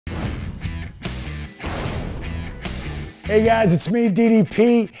Hey guys, it's me,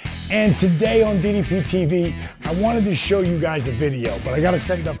 DDP, and today on DDP TV, I wanted to show you guys a video, but I gotta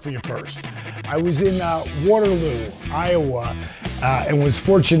set it up for you first. I was in Waterloo, Iowa, and was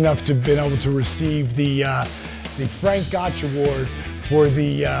fortunate enough to have been able to receive the Frank Gotch Award for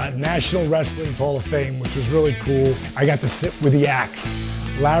the National Wrestling's Hall of Fame, which was really cool. I got to sit with the Axe,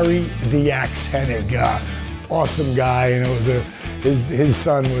 Larry the Axe Hennig, awesome guy, and it was his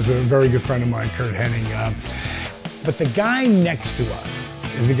son was a very good friend of mine, Kurt Hennig. But the guy next to us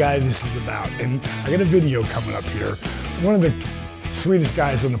is the guy this is about, and I got a video coming up here. One of the sweetest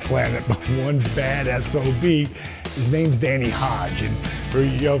guys on the planet, but one bad S.O.B. His name's Danny Hodge, and for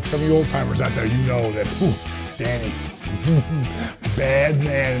some of you old timers out there, you know that Danny, bad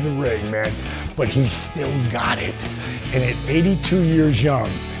man in the ring, man, but he still got it. And at 82 years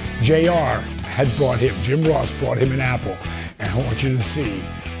young, JR had brought him, Jim Ross brought him an apple, and I want you to see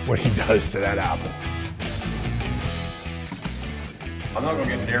what he does to that apple. I'm not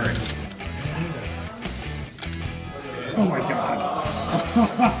gonna get near it. Oh my God.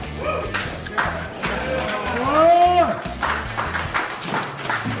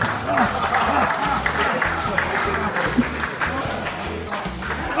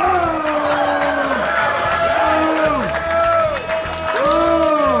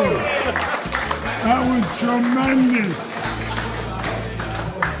 That was tremendous.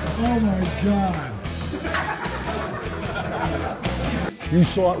 Oh my God. You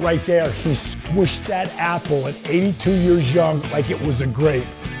saw it right there. He squished that apple at 82 years young like it was a grape.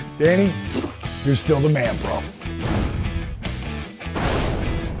 Danny, you're still the man, bro.